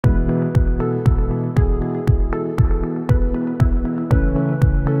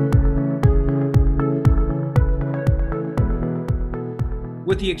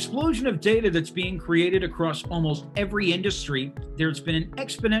the explosion of data that's being created across almost every industry, there's been an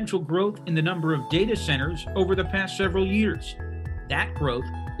exponential growth in the number of data centers over the past several years. That growth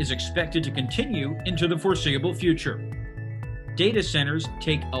is expected to continue into the foreseeable future. Data centers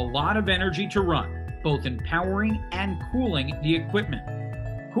take a lot of energy to run, both in powering and cooling the equipment.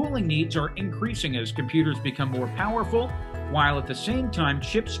 Cooling needs are increasing as computers become more powerful, while at the same time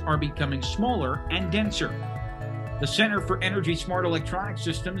chips are becoming smaller and denser. The Center for Energy Smart Electronic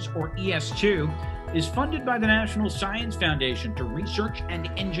Systems, or ES2, is funded by the National Science Foundation to research and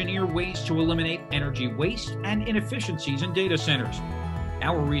engineer ways to eliminate energy waste and inefficiencies in data centers.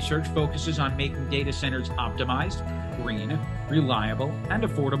 Our research focuses on making data centers optimized, green, reliable, and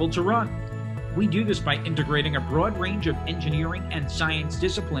affordable to run. We do this by integrating a broad range of engineering and science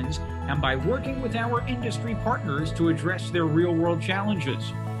disciplines and by working with our industry partners to address their real-world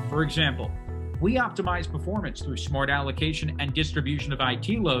challenges. For example, we optimize performance through smart allocation and distribution of IT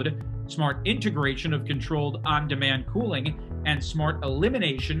load, smart integration of controlled on-demand cooling, and smart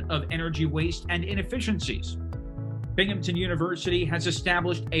elimination of energy waste and inefficiencies. Binghamton University has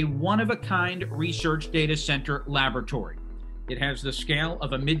established a one-of-a-kind research data center laboratory. It has the scale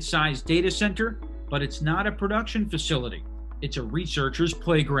of a mid-sized data center, but it's not a production facility. It's a researcher's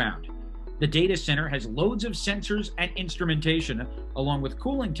playground. The data center has loads of sensors and instrumentation, along with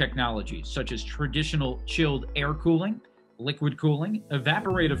cooling technologies such as traditional chilled air cooling, liquid cooling,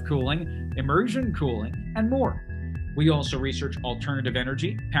 evaporative cooling, immersion cooling, and more. We also research alternative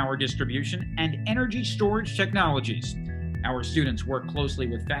energy, power distribution, and energy storage technologies. Our students work closely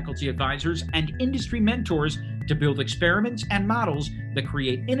with faculty advisors and industry mentors to build experiments and models that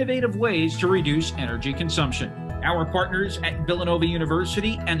create innovative ways to reduce energy consumption. Our partners at Villanova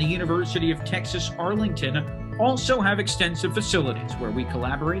University and the University of Texas Arlington also have extensive facilities where we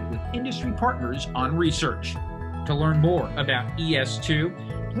collaborate with industry partners on research. To learn more about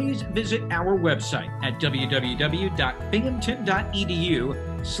ES2, please visit our website at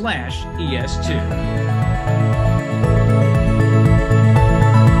www.binghamton.edu/ES2.